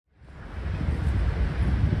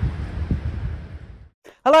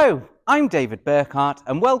Hello, I'm David Burchhardt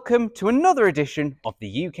and welcome to another edition of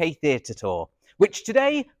the UK Theatre Tour, which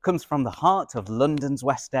today comes from the heart of London's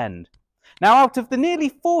West End. Now, out of the nearly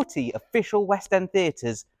 40 official West End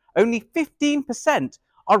theatres, only 15%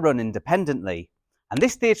 are run independently. And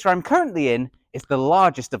this theatre I'm currently in is the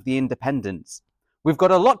largest of the independents. We've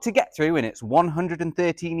got a lot to get through in its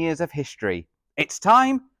 113 years of history. It's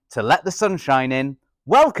time to let the sunshine in.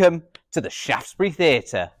 Welcome to the Shaftesbury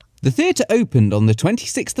Theatre. The theatre opened on the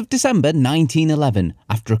 26th of December 1911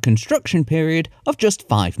 after a construction period of just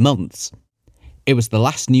 5 months. It was the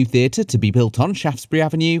last new theatre to be built on Shaftesbury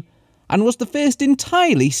Avenue and was the first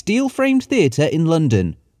entirely steel-framed theatre in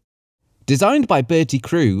London. Designed by Bertie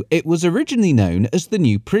Crewe, it was originally known as the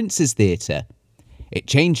New Prince's Theatre. It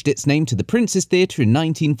changed its name to the Prince's Theatre in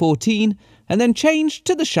 1914 and then changed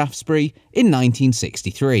to the Shaftesbury in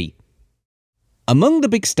 1963. Among the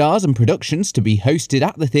big stars and productions to be hosted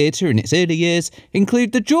at the theatre in its early years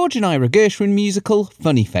include the George and Ira Gershwin musical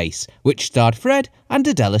Funny Face, which starred Fred and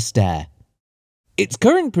Adele Astaire. Its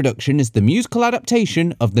current production is the musical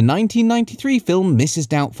adaptation of the 1993 film Mrs.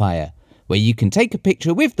 Doubtfire, where you can take a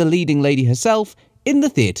picture with the leading lady herself in the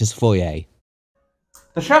theatre's foyer.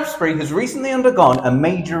 The Shaftesbury has recently undergone a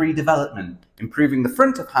major redevelopment, improving the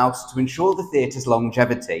front of house to ensure the theatre's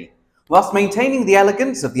longevity, whilst maintaining the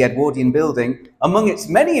elegance of the Edwardian building. Among its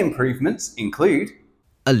many improvements include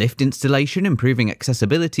a lift installation improving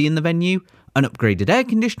accessibility in the venue, an upgraded air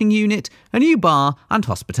conditioning unit, a new bar and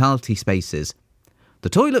hospitality spaces. The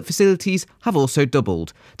toilet facilities have also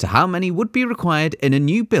doubled to how many would be required in a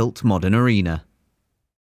new built modern arena.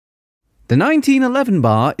 The 1911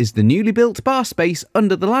 bar is the newly built bar space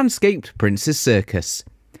under the landscaped Prince's Circus.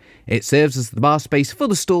 It serves as the bar space for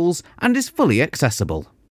the stalls and is fully accessible.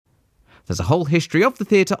 There's a whole history of the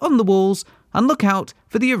theatre on the walls, and look out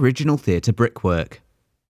for the original theatre brickwork.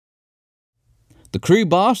 The Crewe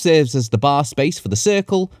bar serves as the bar space for the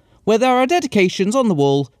Circle, where there are dedications on the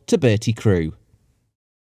wall to Bertie Crewe.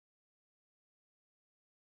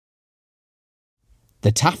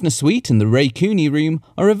 The Taffner Suite and the Ray Cooney Room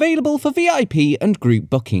are available for VIP and group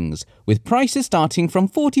bookings, with prices starting from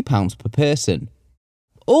 £40 per person.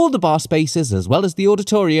 All the bar spaces, as well as the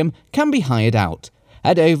auditorium, can be hired out.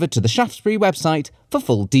 Head over to the Shaftesbury website for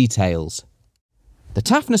full details. The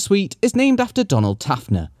Taffner Suite is named after Donald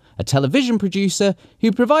Taffner, a television producer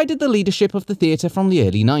who provided the leadership of the theatre from the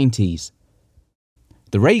early 90s.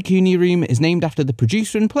 The Ray Cooney Room is named after the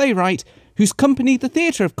producer and playwright whose company, the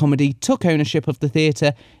Theatre of Comedy, took ownership of the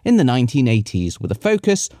theatre in the 1980s with a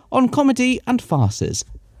focus on comedy and farces.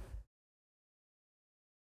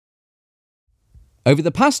 Over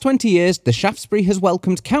the past 20 years, the Shaftesbury has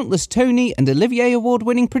welcomed countless Tony and Olivier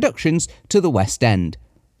Award-winning productions to the West End.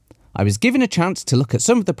 I was given a chance to look at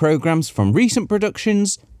some of the programmes from recent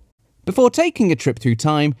productions before taking a trip through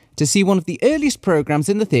time to see one of the earliest programmes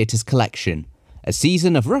in the theatre's collection, a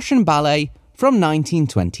season of Russian ballet from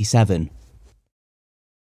 1927.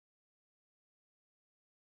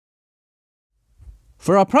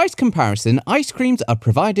 For our price comparison, ice creams are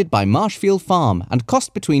provided by Marshfield Farm and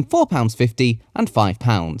cost between £4.50 and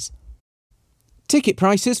 £5. Ticket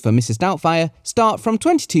prices for Mrs. Doubtfire start from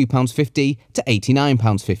 £22.50 to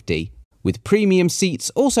 £89.50, with premium seats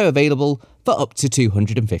also available for up to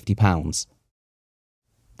 £250.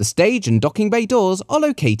 The stage and docking bay doors are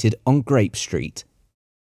located on Grape Street.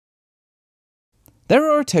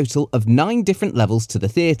 There are a total of 9 different levels to the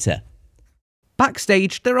theatre.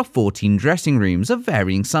 Backstage, there are 14 dressing rooms of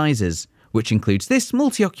varying sizes, which includes this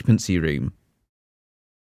multi-occupancy room.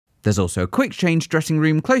 There's also a quick change dressing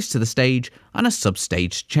room close to the stage and a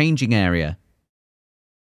sub-stage changing area.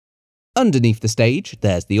 Underneath the stage,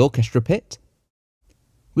 there's the orchestra pit,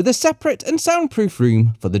 with a separate and soundproof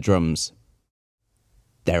room for the drums.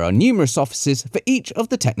 There are numerous offices for each of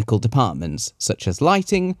the technical departments, such as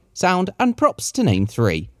lighting, sound and props to name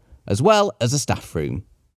 3, as well as a staff room.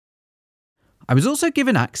 I was also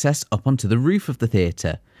given access up onto the roof of the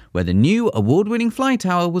theatre, where the new award-winning fly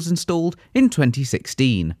tower was installed in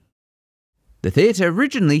 2016. The theatre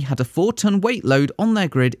originally had a 4-ton weight load on their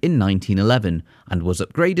grid in 1911 and was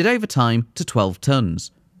upgraded over time to 12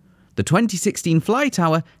 tons. The 2016 fly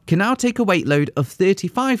tower can now take a weight load of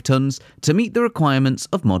 35 tons to meet the requirements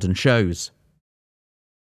of modern shows.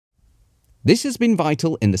 This has been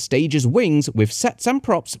vital in the stage's wings, with sets and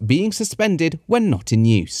props being suspended when not in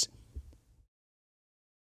use.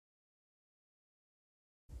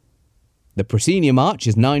 The proscenium arch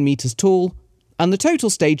is 9 metres tall, and the total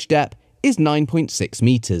stage depth is 9.6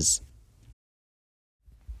 metres.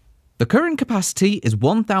 The current capacity is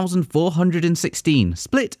 1,416,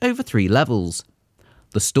 split over 3 levels.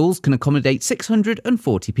 The stalls can accommodate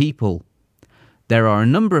 640 people. There are a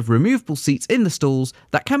number of removable seats in the stalls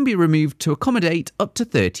that can be removed to accommodate up to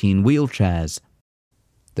 13 wheelchairs.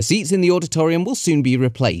 The seats in the auditorium will soon be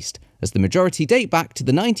replaced, as the majority date back to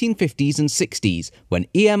the 1950s and 60s when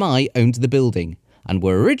EMI owned the building, and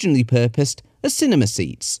were originally purposed as cinema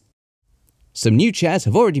seats. Some new chairs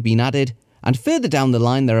have already been added, and further down the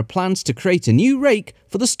line there are plans to create a new rake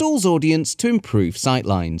for the stall's audience to improve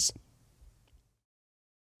sightlines.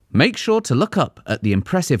 Make sure to look up at the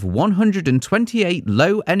impressive 128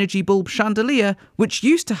 low-energy bulb chandelier, which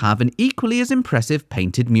used to have an equally as impressive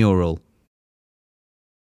painted mural.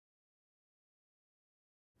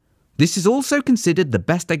 This is also considered the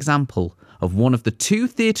best example of one of the 2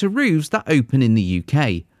 theatre roofs that open in the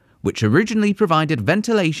UK, which originally provided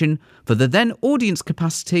ventilation for the then audience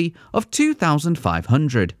capacity of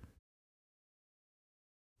 2,500.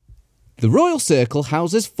 The Royal Circle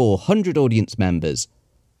houses 400 audience members.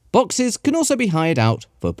 Boxes can also be hired out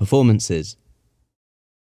for performances.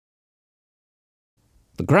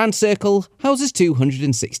 The Grand Circle houses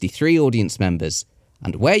 263 audience members,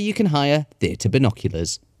 and where you can hire theatre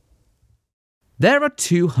binoculars. There are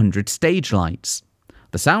 200 stage lights.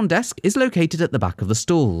 The sound desk is located at the back of the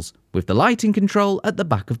stalls, with the lighting control at the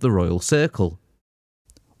back of the Royal Circle.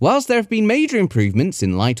 Whilst there have been major improvements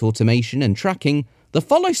in light automation and tracking, the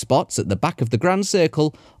follow spots at the back of the Grand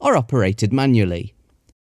Circle are operated manually.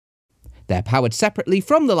 They're powered separately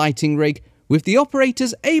from the lighting rig, with the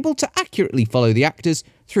operators able to accurately follow the actors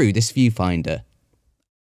through this viewfinder.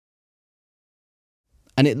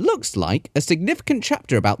 And it looks like a significant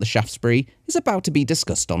chapter about the Shaftesbury is about to be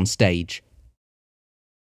discussed on stage.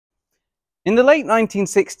 In the late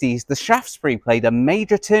 1960s, the Shaftesbury played a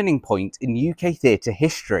major turning point in UK theatre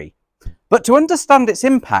history. But to understand its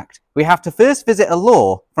impact, we have to first visit a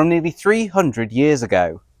law from nearly 300 years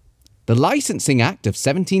ago. The Licensing Act of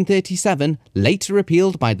 1737, later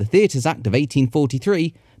repealed by the Theatres Act of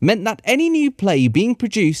 1843, meant that any new play being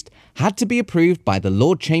produced had to be approved by the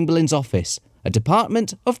Lord Chamberlain's office, a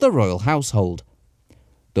department of the royal household.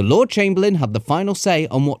 The Lord Chamberlain had the final say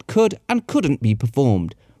on what could and couldn't be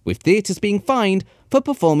performed, with theatres being fined for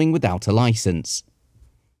performing without a licence.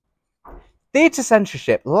 Theatre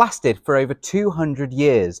censorship lasted for over 200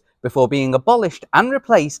 years before being abolished and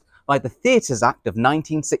replaced by the Theatres Act of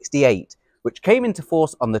 1968, which came into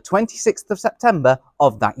force on the 26th of September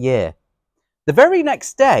of that year. The very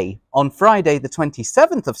next day, on Friday the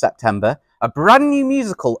 27th of September, a brand new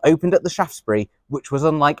musical opened at the Shaftesbury, which was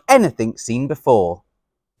unlike anything seen before.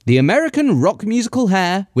 The American rock musical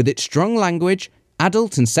Hair, with its strong language,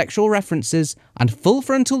 adult and sexual references, and full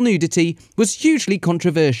frontal nudity, was hugely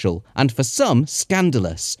controversial and for some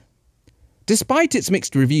scandalous. Despite its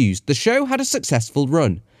mixed reviews, the show had a successful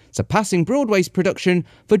run, surpassing Broadway's production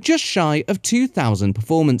for just shy of 2,000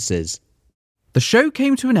 performances. The show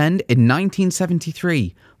came to an end in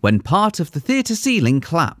 1973, when part of the theatre ceiling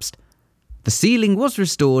collapsed. The ceiling was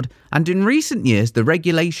restored, and in recent years the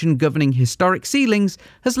regulation governing historic ceilings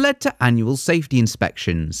has led to annual safety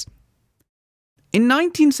inspections. In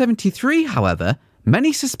 1973, however,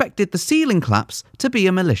 many suspected the ceiling collapse to be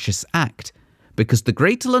a malicious act, because the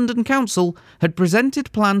Greater London Council had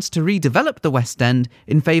presented plans to redevelop the West End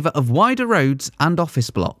in favour of wider roads and office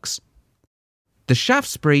blocks. The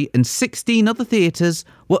Shaftesbury and 16 other theatres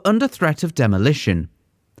were under threat of demolition.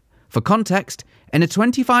 For context, in a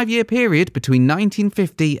 25-year period between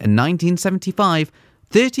 1950 and 1975,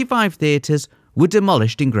 35 theatres were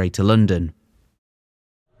demolished in Greater London.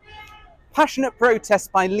 Passionate protests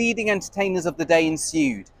by leading entertainers of the day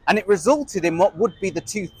ensued, and it resulted in what would be the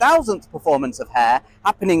 2000th performance of Hair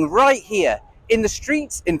happening right here, in the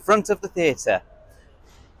streets in front of the theatre.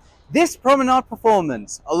 This promenade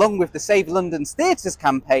performance, along with the Save London's Theatres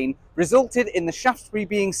campaign, resulted in the Shaftesbury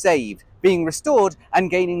being saved, being restored and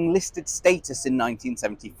gaining listed status in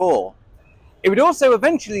 1974. It would also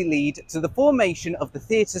eventually lead to the formation of the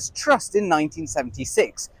Theatres Trust in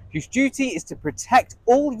 1976, whose duty is to protect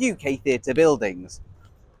all UK theatre buildings.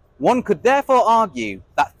 One could therefore argue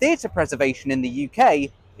that theatre preservation in the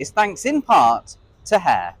UK is thanks in part to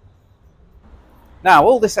Hair. Now,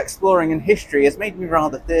 all this exploring in history has made me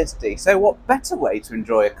rather thirsty, so what better way to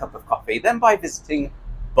enjoy a cup of coffee than by visiting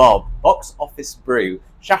Bob, Box Office Brew,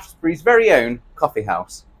 Shaftesbury's very own coffee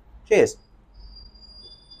house. Cheers.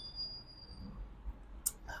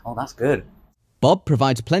 Oh, that's good. Bob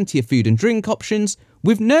provides plenty of food and drink options,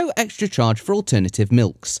 with no extra charge for alternative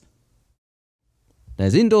milks.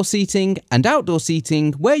 There's indoor seating and outdoor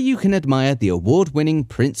seating where you can admire the award-winning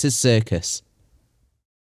Prince's Circus.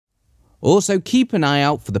 Also keep an eye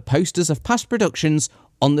out for the posters of past productions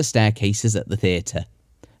on the staircases at the theatre.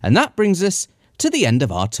 And that brings us to the end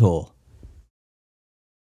of our tour.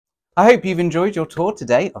 I hope you've enjoyed your tour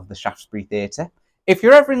today of the Shaftesbury Theatre. If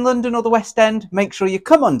you're ever in London or the West End, make sure you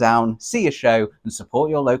come on down, see a show and support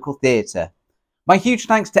your local theatre. My huge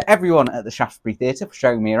thanks to everyone at the Shaftesbury Theatre for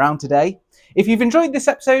showing me around today. If you've enjoyed this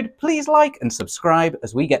episode, please like and subscribe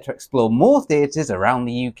as we get to explore more theatres around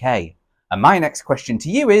the UK. And my next question to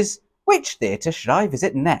you is, which theatre should I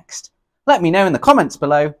visit next? Let me know in the comments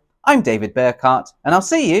below. I'm David Burchhardt, and I'll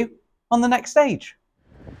see you on the next stage.